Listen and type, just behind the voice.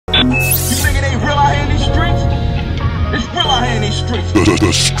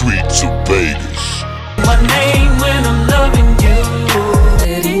The streets of Vegas. My name when I'm loving you.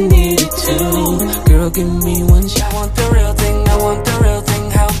 Daddy needed to. Girl, give me one shot. I want the real thing. I want the real thing.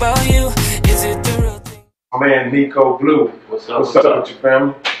 How about you? Is it the real thing? My man Nico Bleu. What's up with your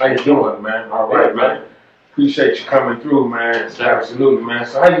family? How you doing, man? All right, man. Appreciate you coming through, man. Absolutely, man.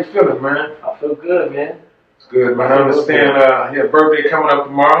 So how you feeling, man? I feel good, man. It's good, man. I understand your birthday coming up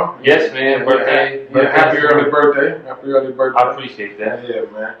tomorrow. Yes, man. Birthday. Happy early birthday. Happy early birthday. I appreciate that. Yeah,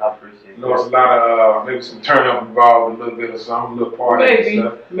 man. I appreciate You know, it's a lot of maybe some turn up involved, a little bit of something, a little party and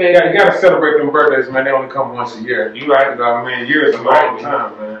stuff. Maybe. Yeah, you gotta celebrate them birthdays, man. They only come once a year. You right. You know what I mean? A year is a long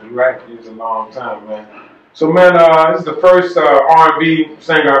time, man. You right. It's a long time, man. So, man, this is the first R&B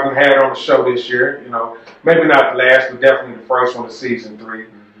singer I've had on the show this year. You know, maybe not the last, but definitely the first one of season 3.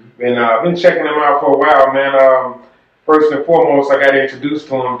 I've been checking him out for a while, man. First and foremost, I got introduced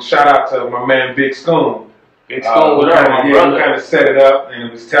to him. Shout out to my man Big Scoon. Big Scoon, what up, my brother? He kind of set it up, and he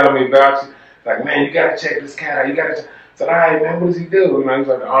was telling me about you. Like, man, you gotta check this cat out. You gotta. I said, all right, man, what does he do? You know, he's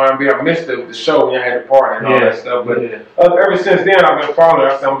like the R&B. I missed the show when I had the party and all that stuff. But ever since then, I've been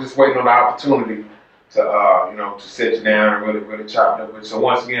following. I said, I'm just waiting on the opportunity to, you know, to sit you down and really chop it up with. So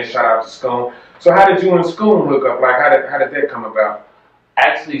once again, shout out to Scoon. So how did you and Scoon hook up? Like, how did that come about?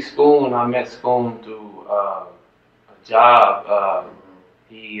 Actually, Scoon, I met Scoon through a job.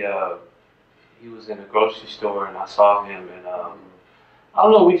 He was in a grocery store, and I saw him, and I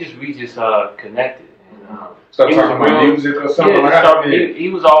don't know, we just connected. And, Start talking about music or something like that. He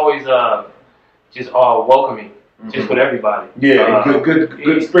was always just welcoming. Just with everybody. Yeah,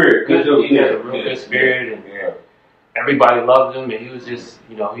 good spirit. He had a real good spirit, and everybody loved him, and he was just,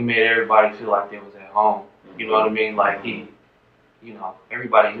 you know, he made everybody feel like they was at home. You know what I mean? Like you know,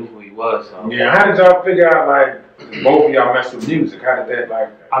 everybody knew who he was. So. Yeah, how did y'all figure out, like, both of y'all mess with music? How did that, like...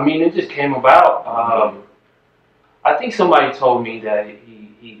 I mean, it just came about. I think somebody told me that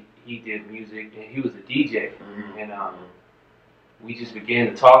he did music, and he was a DJ, and we just began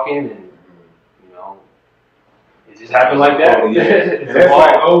to talking, and it just happened like that. Yeah. And that's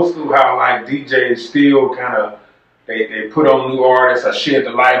like old school, how like DJs still kind of they put on new artists or shed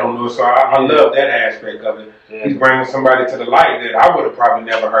the light on new. So I love that aspect of it. Yeah. He's bringing somebody to the light that I would have probably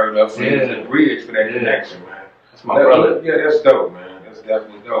never heard of. So he's a bridge for that connection, man. That's my brother. Yeah, that's dope, man. That's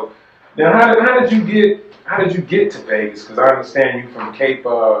definitely dope. Now, how did you get to Vegas? Because I understand you from Cape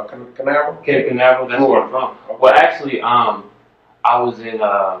Canaveral. Cape Canaveral. That's where I'm from. Okay. Well, actually, I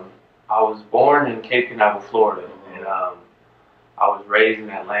was born in Cape Canaveral, Florida, and I was raised in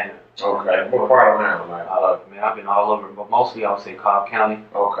Atlanta. Okay. What part of Atlanta? Like? Man, I've been all over, but mostly I would say Cobb County.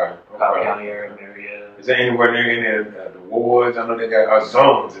 Okay. Cobb County area, Marietta. Is there anywhere near the wards? I know they got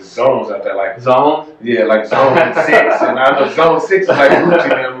zones. There's zones out there, like zones. Yeah, like zone 6, and I know zone 6 is like Gucci.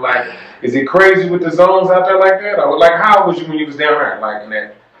 And I'm like, is it crazy with the zones out there like that? Or like, how was you when you was down there? Like in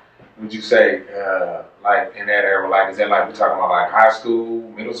that, would you say, like in that era? Like, is that like we're talking about like high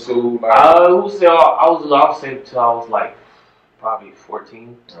school, middle school? Like? I would say until I was like probably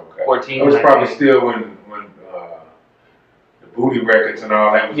 14. Okay. 14. It was probably still when the booty records and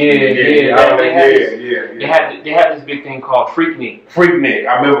all that was. They had this big thing called Freaknik. Freaknik,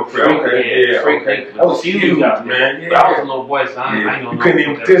 I remember Freaknik. That was huge, man. But I was a little boy, so I didn't know. You couldn't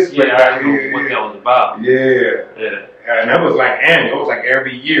even participate. I didn't know what that was about. Yeah. And that was like annual. It was like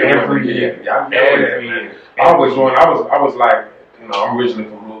every year. Every year. I remember that, man. I was like, you know, I'm originally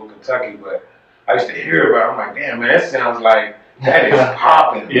from rural Kentucky, but I used to hear about it. I'm like, damn, man, that sounds like that is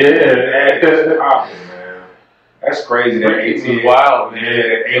popping. That is popping, man. That's crazy. That ATL, wild, man. Yeah,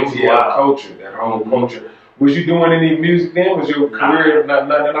 that ATL culture, that whole culture. Was you doing any music then? Was your career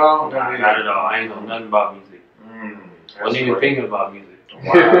nothing at all? Not at all. I ain't know nothing about music. Wasn't even thinking about music.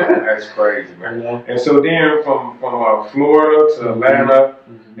 Wow, that's crazy, man. And so then from Florida to Atlanta,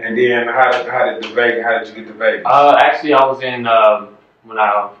 and then how did you get to Vegas? Actually, I was in when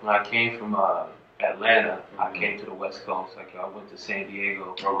I came from Atlanta. I came to the West Coast. Like I went to San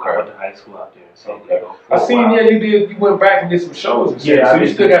Diego. I went to high school out there in San Diego. I seen you went back and did some shows and stuff. So you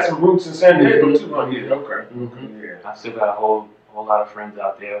still got some roots in San Diego too. I still got a whole lot of friends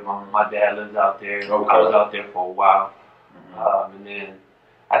out there. My dad lives out there. I was out there for a while, and then.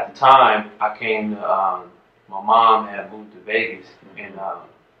 At the time, I came to, my mom had moved to Vegas, and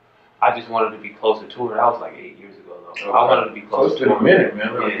I just wanted to be closer to her. That was like 8 years ago, though. I wanted to be closer to her. It's been a minute,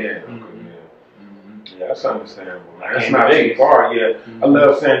 man. Yeah, that's understandable, man. That's not too far, I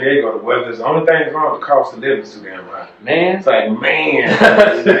love San Diego. The weather's the only thing wrong with the cost of living is too damn high. Man. It's like, man.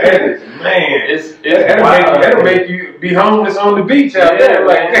 That'll make you be homeless on the beach out there.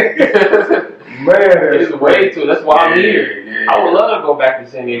 Like, Man, it's way too. That's why I'm here. Yeah. I would love to go back to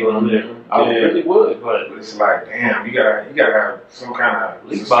San Diego and live. I really would, but it's like, damn, you gotta have some kind of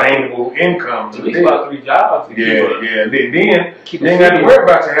sustainable income. At least about 3 jobs. Then you ain't got to worry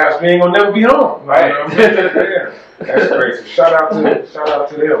about your house. You ain't gonna never be home. Right. You know what I'm saying? That's crazy. Shout out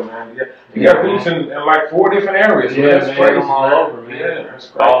to them, man. You got roots in like 4 different areas. Yeah, that's crazy. all over, man. Yeah, that's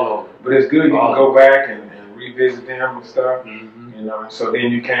crazy. All over. But it's good. You can go back and revisit them and stuff. You know. So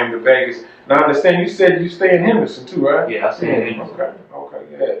then you came to Vegas. Now I understand you said you stay in Henderson too, right? Yeah, I stay in Henderson. Okay,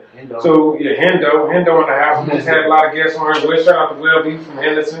 yeah. Hendo. So Hendo in the house. We just had a lot of guests on here. Well, shout out to LyonellD from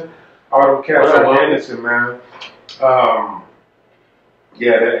Henderson. All them cats out of Henderson, man.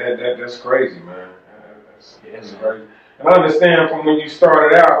 That's crazy, man. That's crazy. And I understand from when you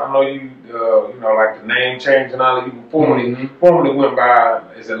started out, I know you, like the name change and all that. You formerly went by,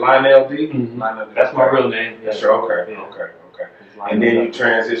 is it LyonellD? That's my real name. That's okay. And then you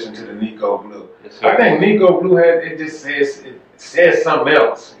transitioned to the Nico Bleu. Yes, sir. I think Nico Bleu it says something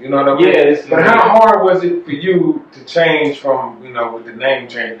else. You know what I mean? Yeah. But how hard was it for you to change from, with the name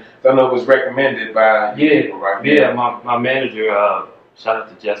change? I know it was recommended by people, right? Yeah, my manager, shout out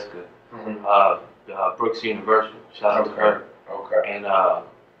to Jessica, Brooks Universal, shout out to her. Okay. And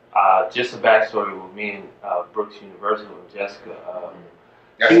just a backstory with me and Brooks Universal and Jessica.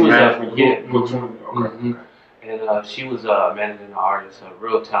 That's she was management group. And she was managing an artist, a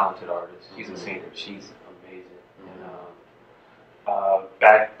real talented artist. She's a singer. She's amazing. And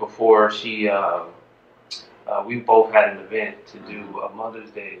back before she, we both had an event to do a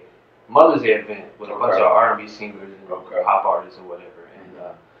Mother's Day event with a bunch of R&B singers and pop artists or whatever. And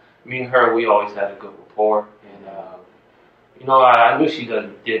me and her, we always had a good rapport. And I knew she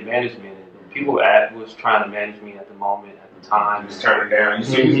did management, and people was trying to manage me at the moment. Time. Just turn it down. You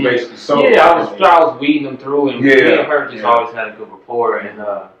see, was basically so. Yeah, I was weeding them through, and me and her just always had a good rapport,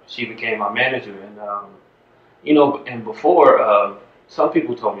 and she became my manager. And and before, some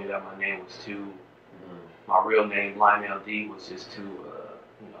people told me that my name was too, my real name LyonellD was just too,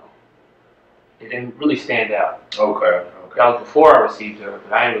 it didn't really stand out. Okay. That was before I received her,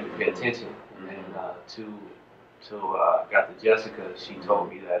 but I didn't really pay attention. And till I got to Jessica, she told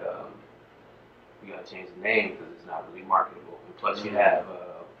me that. You gotta change the name because it's not really marketable. And plus, you have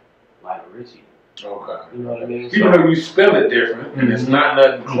Lionel Richie. Okay. You know what I mean? Even though you spell it different and it's not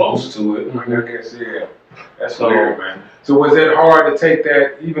nothing close to it, I guess, that's weird, man. So was it hard to take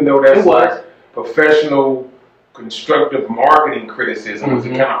that, even though that's like professional, constructive marketing criticism? Was it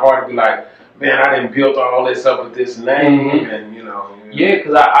kind of hard to be like, man, I didn't build all this up with this name, and Yeah,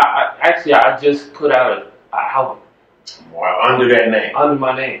 because I just put out an album. Wow, under that name. Under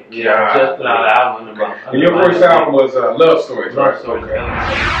my name. Yeah, I just put out an album under my And your first album was Love Stories, right? Love Stories.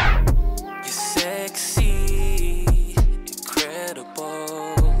 You're sexy,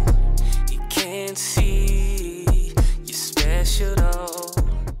 incredible. You can't see, you're special though.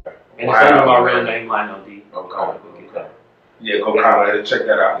 And it's under my real name, LyonellD. Okay. Yeah, go comment. Check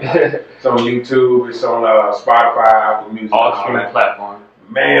that out. It's on YouTube. It's on Spotify, Apple Music, all streaming platforms.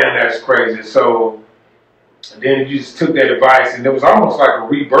 Man, that's crazy. So. Then you just took that advice, and it was almost like a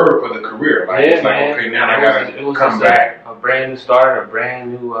rebirth for the career. Like, it's like, okay, now I gotta come back. A brand new start, a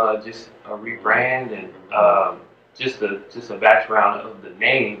brand new, just a rebrand, and just a background of the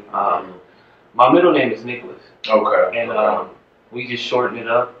name. My middle name is Nicholas. Okay. And we just shortened it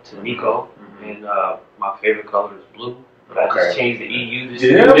up to Nico, and my favorite color is blue. But I just changed the EU.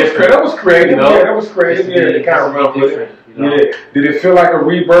 That was creative. Yeah, that was creative. Yeah, it kind of run with it. Yeah. Did it feel like a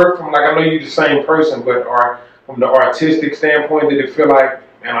rebirth from, like, I know you're the same person, but from the artistic standpoint, did it feel like,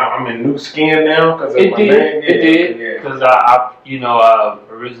 man, I'm in new skin now because of my name? It did. Because I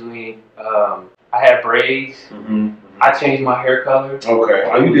originally I had braids. I changed my hair color. Okay.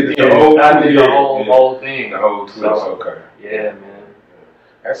 Oh, you did the whole thing. The whole twist. Okay. Yeah, man.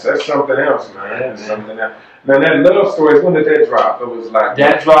 That's something else, man. Yeah, that's something else. Now that Love Stories, when did that drop? It was like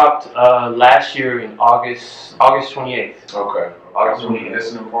that dropped last year in August 28th. Okay. August 28th.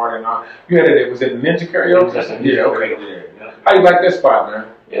 Listening party and all. You had it. Was it Ninja Karaoke? Yeah. Okay. Yeah. How you like that spot, man?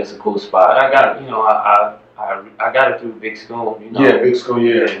 Yeah, it's a cool spot. I got I got it through Big School. Yeah, Big School.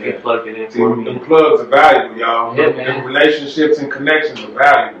 Yeah. They plugged it in for me. The plugs are valuable, y'all. Yeah, man. The relationships and connections are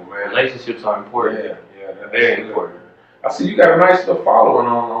valuable, man. Relationships are important. Yeah, they're very important. I see you got a nice little following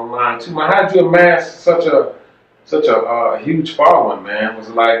online too, man. How'd you amass such a huge following, man? Was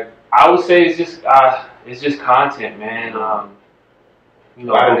it like? I would say it's just content, man. A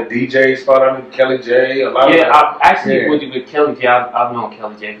lot of the DJs follow me, Kelly J. I've actually with Kelly J. I've known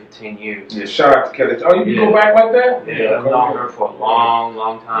Kelly J for 10 years. Yeah, shout out to Kelly J. Oh, you go back like that? Yeah, I've known her for a long,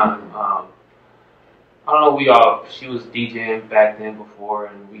 long time. I don't know, she was DJing back then before,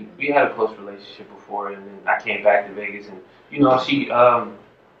 and we had a close relationship before, and then I came back to Vegas, and you know,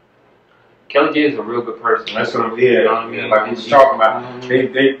 Kelly J is a real good person. That's what I'm, yeah, you know what I mean? Like we was talking about,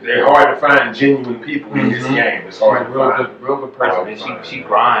 they're hard to find genuine people in this game. It's hard to find. Real good person, and she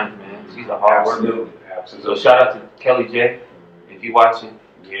grinds, man. She's a hard worker. Absolutely. So shout out to Kelly J, if you watching.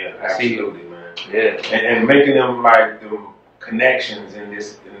 Yeah, I see you. Man. Yeah. And making them like them connections in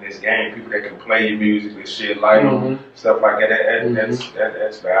this game, people that can play your music and shit, like stuff like that.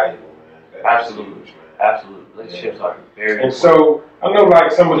 That's valuable, man. That's absolutely, huge, man. Absolutely. Relationships are very important. And so I know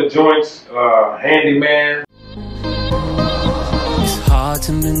like some of the joints, Handyman. It's hard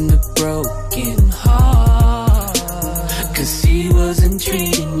to mend a broken heart, 'cause he wasn't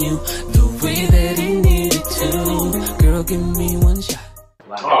treating you the way that he needed to. Girl, give me one shot.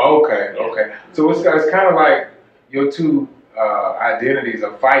 Oh, okay, okay. So it's kind of like your two identities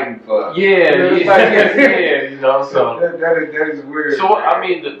are fighting for. Yeah, you know. So that is weird. So man. I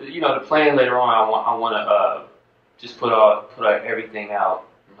mean, the plan later on, I want to just put everything out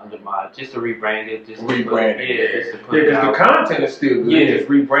under just to rebrand it, just to rebrand it. Yeah, just to put it because the content is still good. Yeah, just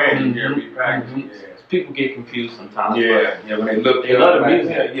rebranding, repackaging. Yeah. People get confused sometimes. Yeah, when they look, they love the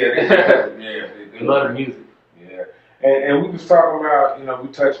music. They love the music. Yeah, and we was talking about, we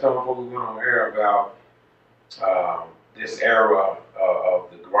touched on before we went on air about this era of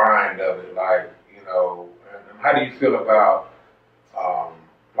the grind of it, like, and how do you feel about,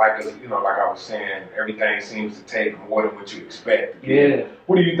 like I was saying, everything seems to take more than what you expect. Yeah.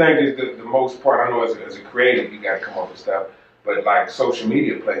 What do you think is the most part? I know as a creative, you got to come up with stuff, but like social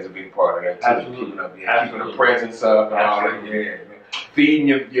media plays a big part of that too. Absolutely. Keeping the presence up and all that. Yeah. Feeding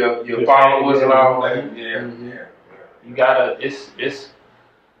your followers and all that. Yeah. You gotta.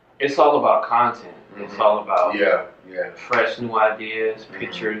 It's all about content. It's all about fresh new ideas,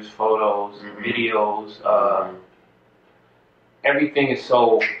 pictures, photos, videos. Everything is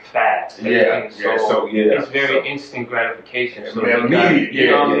so fast. It's very instant gratification. So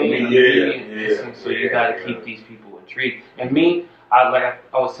So you gotta keep these people intrigued. And me, I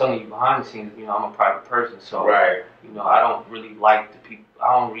was telling you behind the scenes, I'm a private person, so I don't really like people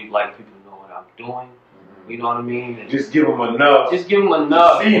to know what I'm doing. You know what I mean? And just give them enough. You know what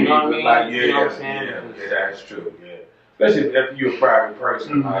I mean? Like, you know what I'm saying? Yeah, that's true. Yeah, especially if you're a private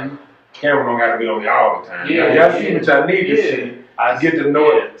person. Like, camera don't got to be on me all the time. Y'all see what y'all need to see. Get to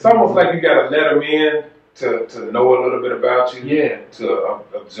know it. It's almost like you got to let them in to know a little bit about you. Yeah. To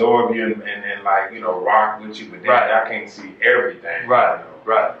absorb you and like rock with you, but then I can't see everything. Right.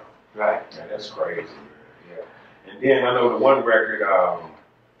 Yeah, that's crazy. Yeah. And then I know the one record.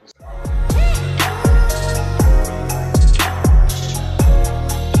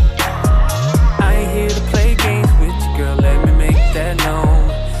 Here to play games with you, girl, let me make that known.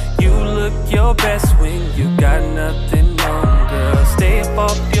 You look your best when you got nothing on, girl. Stay up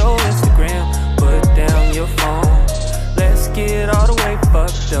off your Instagram, put down your phone. Let's get all the way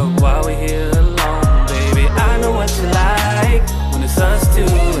fucked up while we're here alone, baby. I know what you like, when it's us two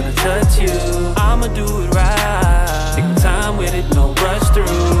and I touch you. I'ma do it right, take my time with it, no rush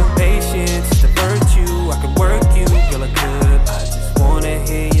through. Patience is the virtue, I can work you, girl, I could. I just wanna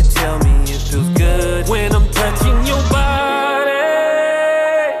hear you tell me it feels good when I'm touching your body.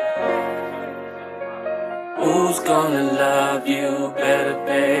 Who's gonna love you better,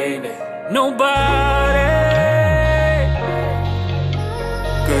 baby? Nobody.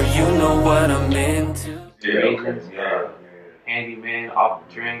 Girl, you know what I'm into. Handyman, Off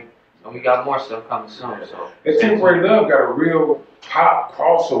the Drink. And we got more stuff coming soon. So that Temporary Love got a real pop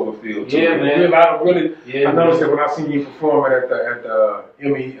crossover feel to it. Man. I noticed that when I seen you performing at the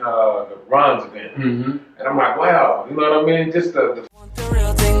Emmy the Ron's event, and I'm like, wow, you know what I mean? Just the want the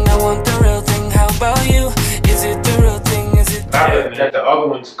real thing, I want the real thing. How about you? Is it the real thing? Is it that the other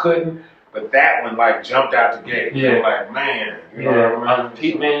ones couldn't, but that one like jumped out the gate. Yeah. I'm like, man, you know what I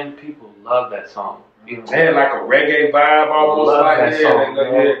mean? People love that song. They had like a reggae vibe almost like that song.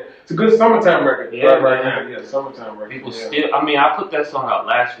 It's a good summertime record. Yeah, right now. Yeah, summertime record. People still, I put that song out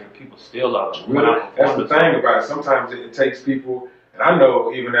last year and people still love it. Really? That's the thing about it. Sometimes it takes people, and I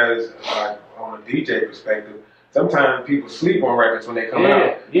know even as like on a DJ perspective, sometimes people sleep on records when they come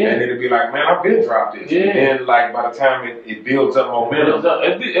out. Yeah. And it'll be like, man, I've been dropped this. Yeah. And then like by the time it builds up momentum.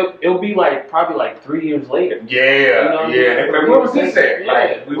 It'll be like probably like 3 years later. Yeah. They're like, where was this at?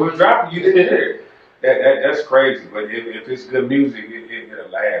 Like we were dropping, you didn't hear it. That's crazy, but if it's good music,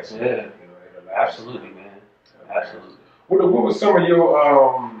 it'll last. Yeah, it'll last. Absolutely, man. Absolutely. What were some of your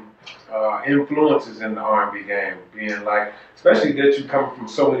influences in the R&B game? Being like, especially that you come from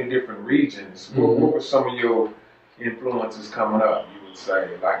so many different regions. What were some of your influences coming up? You would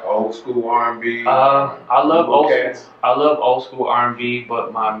say? Like old school R&B? I love old school R&B,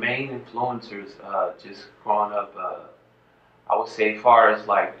 but my main influencers, just growing up, I would say, as far as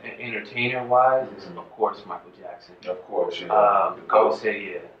like entertainer wise, is of course Michael Jackson. Of course, yeah. I would say,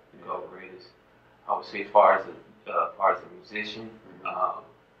 yeah, the GOAT greatest. I would say, as far as the musician, I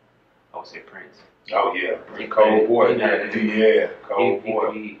would say Prince. Oh yeah, Cold Boy. Yeah, Cold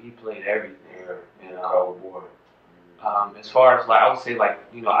Boy. He played everything. Yeah, Cold Boy. As far as like, I would say, like,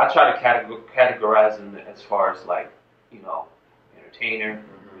 you know, I try to categorize them as far as like, you know, entertainer,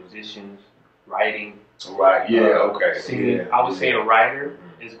 musicians, writing. Right. Yeah. Okay. Singing. Yeah, I would say a writer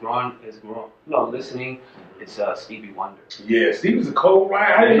is growing. You know, listening. It's Stevie Wonder. Yeah, Stevie's a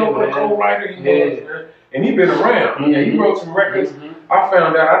co-writer. I didn't know what a co-writer he was, man. And he been around. Yeah, he wrote some records. I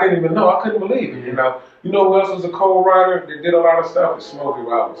found out. I didn't even know. I couldn't believe it. You know who else was a co-writer that did a lot of stuff? It's Smokey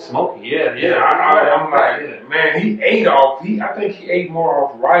Robinson. Smokey, yeah. I'm like, man, he ate off. I think he ate more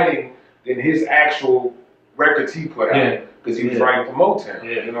off writing than his actual records he put out. Because he was writing for Motown.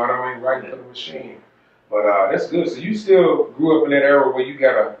 Yeah. You know what I mean? Writing for the machine. But that's good. So you still grew up in that era where you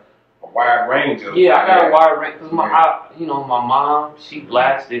got a wide range of. Yeah, I got a wide range because my mom, she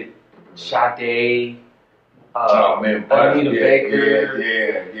blasted Sade, Anita Baker.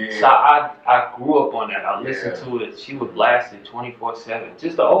 Yeah. So I grew up on that. I listened to it. She would blast it 24/7.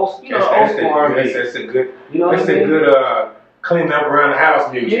 Just the old, old school R&B. That's a good. That's a good cleaning up around the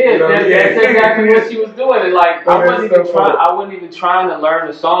house music. Yeah, that's exactly what she was doing. And like, I wasn't even trying to learn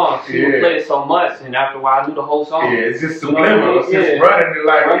the song. She would play it so much, and after a while, I knew the whole song. Yeah, it's just subliminal. It's just running it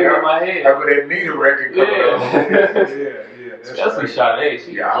like in my head. Like with that Nita record coming on. Yeah. Especially Sade.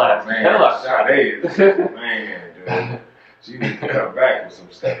 She blasted the hell out of Sade. Man, dude. She needs to come back with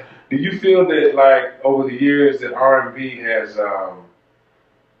some stuff. Do you feel that, like, over the years that R&B has,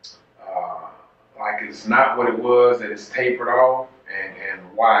 like, it's not what it was, that it's tapered off, and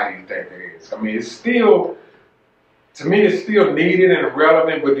why do you think it is? I mean, it's still, to me, it's still needed and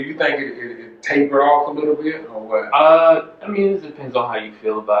relevant, but do you think it tapered off a little bit, or what? I mean, it depends on how you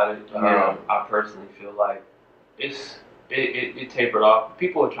feel about it. I personally feel like it tapered off.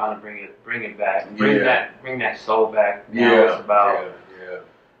 People are trying to bring it back, bring that soul back. Now it's about,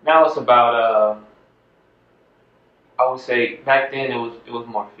 now it's about, I would say back then it was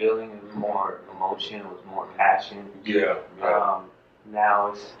more feeling, it was more emotion, it was more passion.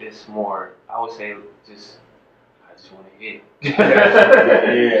 Now it's more, I would say, I just want to hit.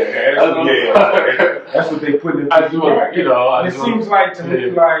 That's what they put into it. It seems like to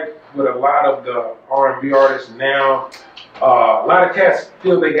me, like with a lot of the R&B artists now, a lot of cats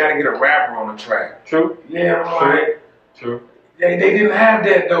feel they got to get a rapper on the track. True. Yeah, right. True. They didn't have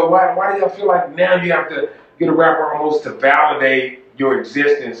that though. Why do y'all feel like now you have to get a rapper almost to validate your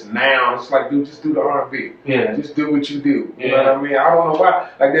existence now? It's like, dude, just do the R&B. Yeah. Just do what you do. You know what I mean? I don't know why.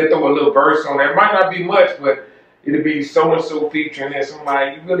 Like, they'll throw a little verse on there. It might not be much, but it'll be so-and-so featuring there. So I'm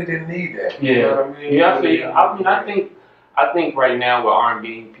like, you really didn't need that. Yeah. You know what I mean? Yeah, I think right now with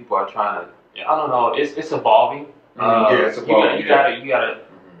R&B, people are trying to, I don't know, it's evolving. It's evolving. You gotta,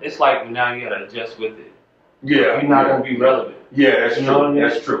 it's like now you gotta adjust with it. Yeah. You're not gonna be relevant. Yeah, that's true.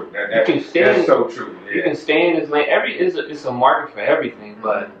 That's true. That's so true. Yeah. You can stay in this lane. It's a market for everything,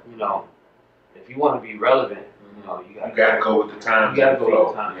 but if you want to be relevant, you gotta go with the times. You gotta go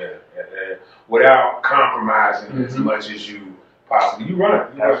with the time. Yeah. Without compromising as much as you possibly. You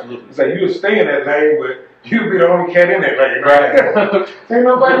run. Absolutely. It's like you'll stay in that lane, but you'll be the only cat in that lane, right? Ain't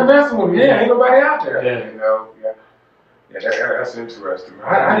nobody messing with me. Ain't nobody out there. Yeah, that's interesting.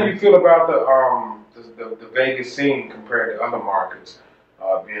 How do you feel about the Vegas scene compared to other markets?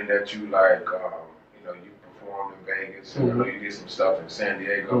 Being that you you performed in Vegas, and I know you did some stuff in San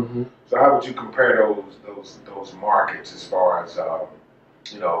Diego. So how would you compare those markets as far as the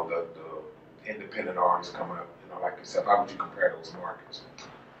independent artists coming up, like yourself? How would you compare those markets?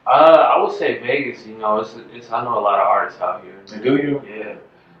 I would say Vegas. It's I know a lot of artists out here. Do you? Yeah,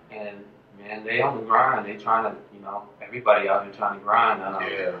 and man, they on the grind. They trying to, everybody out here trying to grind.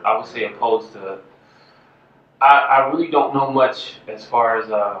 I would say opposed to. I really don't know much as far as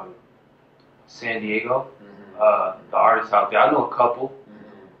San Diego. The artists out there. I know a couple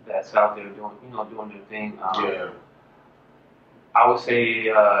that's out there doing their thing. I would say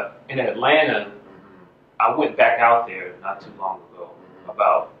in Atlanta, I went back out there not too long ago.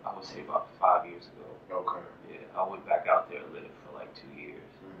 About 5 years ago. Okay. Yeah, I went back out there, lived for like 2 years,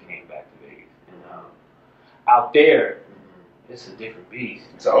 came back to Vegas, and out there, it's a different beast.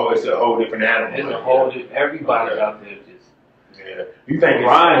 It's a whole different animal. It's a whole everybody's out there just. Yeah. You think it's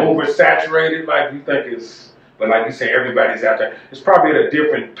oversaturated? Like, you think it's, but like you say, everybody's out there. It's probably at a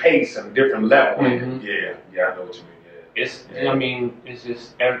different pace and different level. Yeah, I know what you mean. It's, I mean, it's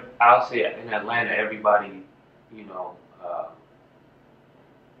just, I'll say in Atlanta, everybody, you know, I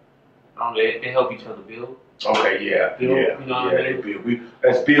don't know, they help each other build. Okay, yeah, Build, yeah, you know what I mean?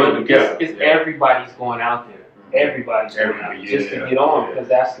 Let's build together. It's everybody's going out there. Everybody's going out just to get on, because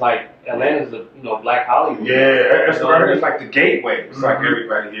that's like, Atlanta's a, you know, Black Hollywood. Yeah, that's right. It's like the gateway. It's like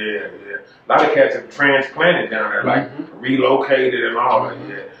everybody, yeah. A lot of cats have transplanted down there, like relocated and all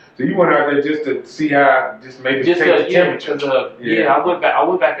that, So you went out there just to see how, just maybe take the temperature. I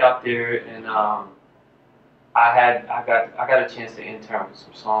went back out there, and I got a chance to intern with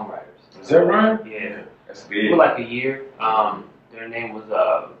some songwriters. Is that right? Yeah. That's big. For like a year. Their name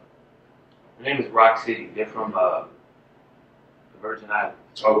is Rock City. They're from the Virgin Islands.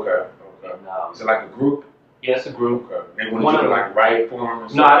 Okay. And, is it like a group? Yeah, it's a group. Okay. They wanted you to like write for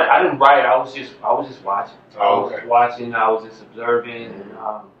them? No, I didn't write. I was just watching. Oh, okay. I was watching. I was just observing, and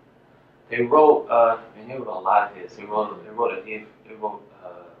they wrote a lot of hits. They wrote a hit. They wrote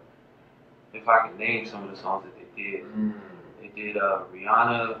if I can name some of the songs that they did. They did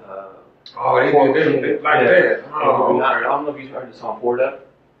Rihanna. They did like that. Oh, Rihanna, I don't know if you've heard the song "Poured Up."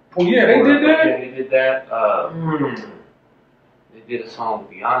 Well, yeah, they did that. Yeah, they did that. They did a song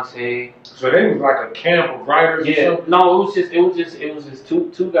with Beyonce. So they was like a camp of writers. Yeah, or something? no, it was just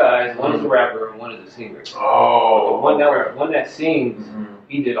two guys. One is a rapper and one is a singer. Oh, but the one that sings,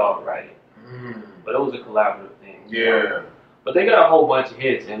 he did all the writing. But it was a collaborative thing. Yeah. But they got a whole bunch of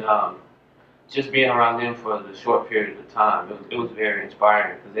hits, and just being around them for the short period of time, it was very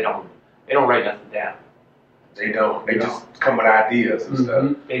inspiring, because they don't write nothing down. They don't. They just come with ideas and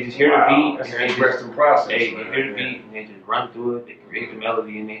stuff. They just hear the beat. That's an interesting process. They hear the beat and they just run through it. They create the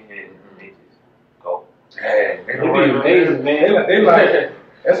melody in their head and they just go. Hey, they be amazing, man. They like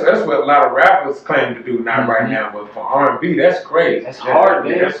that's what a lot of rappers claim to do now right now. But for R&B, that's crazy. That's hard,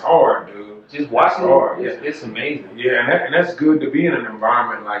 man. That's hard, dude. Just watching it, it's amazing. Yeah, and that's good to be in an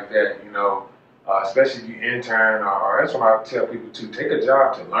environment like that, you know. Especially if you intern, or that's what I tell people too. Take a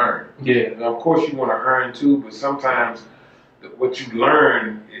job to learn. Yeah. And of course, you want to earn too, but sometimes what you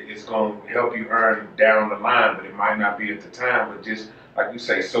learn is going to help you earn down the line, but it might not be at the time. But just like you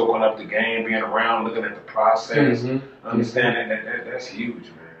say, soaking up the game, being around, looking at the process, understanding that's huge,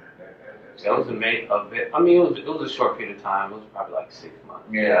 man. That was amazing. I mean, it was a short period of time. It was probably like 6 months.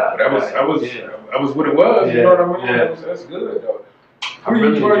 Yeah, but that was what it was. Yeah. You know what I mean? Yeah. That's good though. Where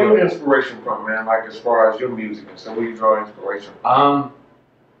do you draw your inspiration from, man? Like as far as your music and stuff, where you draw inspiration from?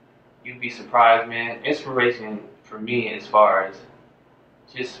 You'd be surprised, man. Inspiration for me, as far as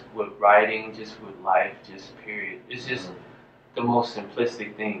just with writing, just with life, just period. It's just the most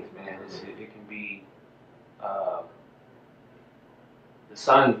simplistic things, man. It can be the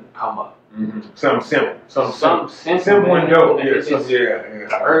sun come up. Something simple. Something simple and dope. The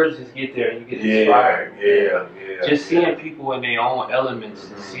urge just get there and you get inspired. Yeah. Just seeing people in their own elements,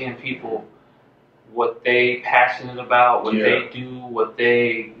 seeing people what they passionate about, what they do, what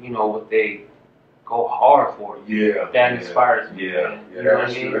they go hard for. That inspires me.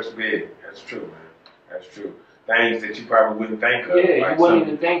 That's big. That's true, man. That's true. Things that you probably wouldn't think of. Yeah, like you wouldn't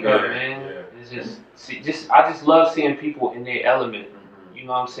even think of, man. It's I just love seeing people in their element. You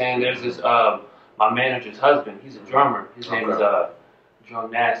know what I'm saying? There's this my manager's husband. He's a drummer. His name is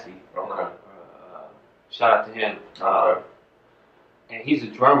Drum Nasty. Shout out to him. And he's a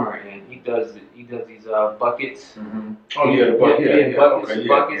drummer, and he does these buckets.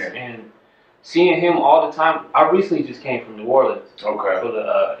 Buckets. And seeing him all the time. I recently just came from New Orleans. For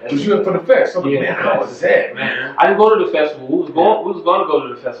the for the fest. Man, how was that, man? I didn't go to the festival. We was going to go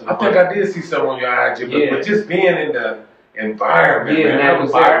to the festival. I think I did see some on your IG, but just being in the environment, man, that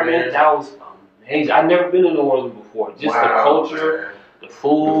environment, that was amazing. I've never been to New Orleans before. Just the culture, man. The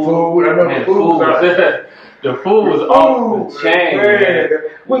food. I know the food. The food was off the chain, man.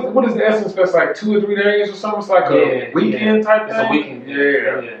 What is the Essence Fest, like 2 or 3 days or something? It's like a weekend type thing? It's a weekend.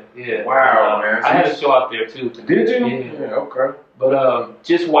 Yeah. Wow, man. I had a show out there too. Did you? Yeah, okay. But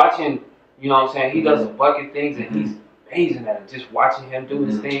just watching, you know what I'm saying, he does the bucket things and he's amazing at it. Just watching him do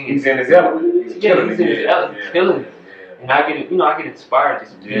his thing. He's in his element. He's in his element, killing it. And I get inspired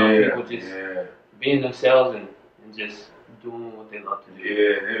just people just being themselves and just doing what they love to do.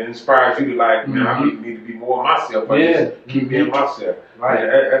 Yeah, it inspires you to like, man, I need to be more myself. Just keep being myself. Right.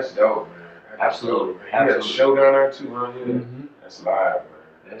 Yeah, that's dope, man. Absolutely. You got a show down there too, huh? That's live,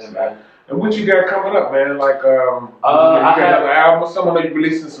 man. That's live. And what you got coming up, man? Like, you got another album or something? Are you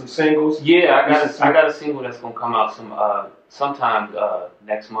releasing some singles? Yeah, I got a single that's gonna come out sometime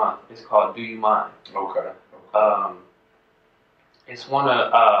next month. It's called "Do You Mind." Okay. It's one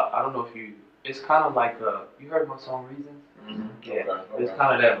of I don't know if you. It's kind of like you heard my song "Reasons." Yeah, it's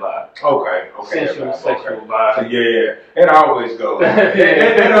kind of that vibe. Okay. sensual, sexual vibe. So yeah, it always goes.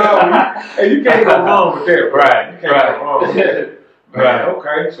 And you can't go wrong with that, right? You can't go wrong with that. Right.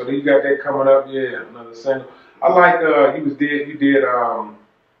 Okay, so then you got that coming up. Yeah, another single. I like you did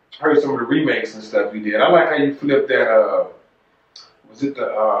heard some of the remakes and stuff you did. I like how you flipped that. Was it the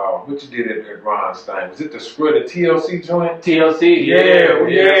what you did at Ron's thing? Was it the TLC joint? TLC.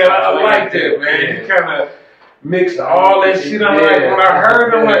 Yeah. I like that, man. Yeah. You kind of mixed all that shit. I'm like, when I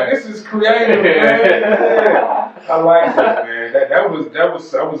heard, I'm like, this is creative, man. Yeah. I like that, man. That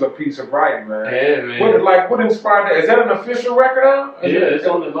was a piece of writing, man. Yeah, man. What inspired that? Is that an official record out? Yeah, it's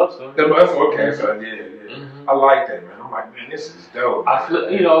on the Love Song. Okay, so yeah. I like that, man. I'm like, man, this is dope. I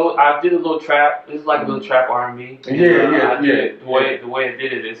did a little trap. It's like a little trap R&B. Yeah. The way I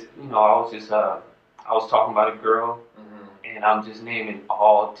did it is, I was just I was talking about a girl, and I'm just naming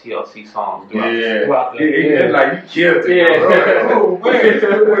all TLC songs throughout the like you killed it. Yeah. Oh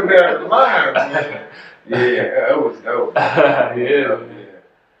man, with that line, man. Yeah, it was dope. Yeah,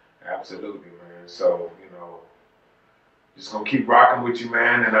 absolutely, man. So just gonna keep rocking with you,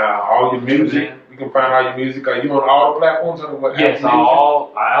 man, and all your music. We can find all your music. Are you on all the platforms? Yes,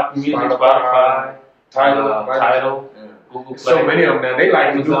 all Apple Music, Spotify, Tidal, Google Play. So many of them now. They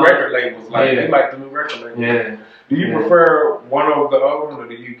like the new record labels. They like the new record labels. Yeah. Do you prefer one over the other one, or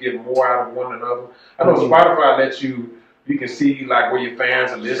do you get more out of one than the other? I know Spotify lets you can see like where your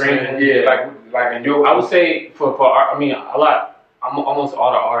fans are listening. Yeah, like in your. I would say for art, a lot. Almost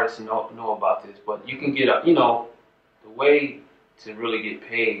all the artists know about this, but you can get the way to really get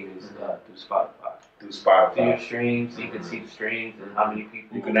paid is through Spotify. Through your streams, you can see the streams and how many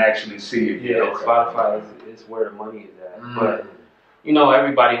people. You can actually see it. Yeah, Spotify is where the money is at. But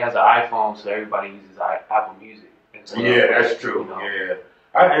everybody has an iPhone, so everybody uses Apple Music. Well. Yeah, that's true. Yeah,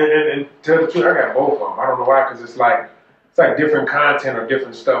 and tell the truth, I got both of them. I don't know why, because it's like different content or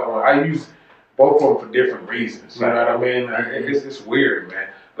different stuff. I use both of them for different reasons. You know what I mean? It's weird, man.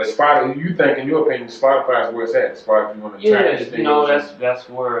 But Spotify, you think, in your opinion, Spotify is where it's at? Spotify, you want to track these things? That's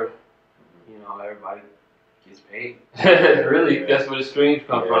where everybody gets paid. Really, that's where the streams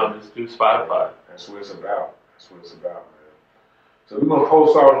come from. It's through Spotify. That's what it's about. Man. So we're gonna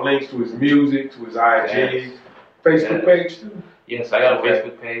post all the links to his music, to his IG, Facebook page too. Yes, I got a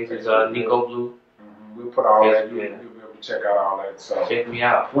Facebook page. It's Nico Bleu. We'll put all that. You'll be able to check out all that. So check me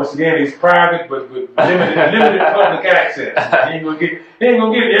out. Once again, he's private, but with limited public access. He ain't gonna give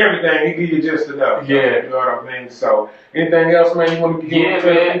you everything. He give you just enough. Yeah, you know what I mean. So anything else, man? You want to give? Yeah,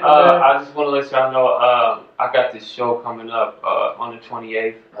 man. I just want to let y'all know. I got this show coming up on the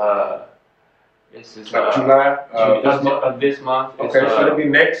 28th. This is July of this month. Okay, so it'll be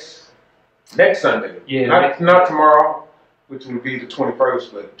next Sunday. Yeah, not tomorrow, which will be the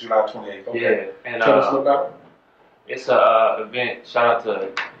 21st, but July 28th. Okay. Yeah, and tell us about it. It's a event. Shout out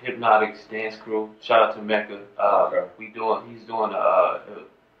to Hypnotics Dance Crew. Shout out to Mecca. He's doing a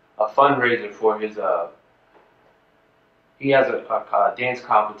fundraiser for his. He has a dance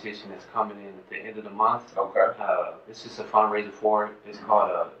competition that's coming in at the end of the month. Okay. It's just a fundraiser for it. It's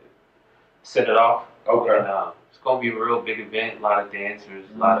called Set It Off. Okay. And it's gonna be a real big event. A lot of dancers,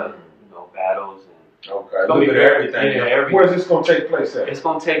 a lot of battles. Okay. A little bit of everything. Everything. Where is this gonna take place at? It's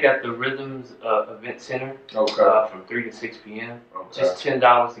gonna take at the Rhythms Event Center. Okay. From 3 to 6 p.m. Okay. Just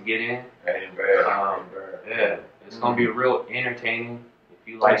 $10 to get in. That ain't bad. Yeah. It's gonna be real entertaining. If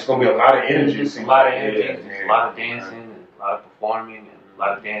you like, it's gonna be a lot of energy. A lot of energy. A lot of dancing and a lot of performing and a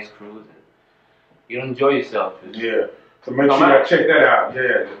lot of dance crews. And you'll enjoy yourself. So make sure you check that out.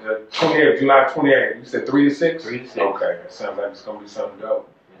 Yeah, the 28th, July 28th. You said 3 to 6? 3 to 6. Okay, that sounds like it's gonna be something dope.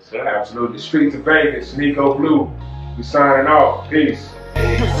 Yes, sir. Absolutely. Streets of Vegas, Nico Bleu. We signing off. Peace.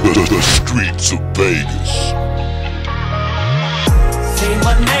 The streets of Vegas. Say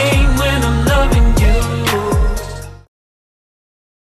my name.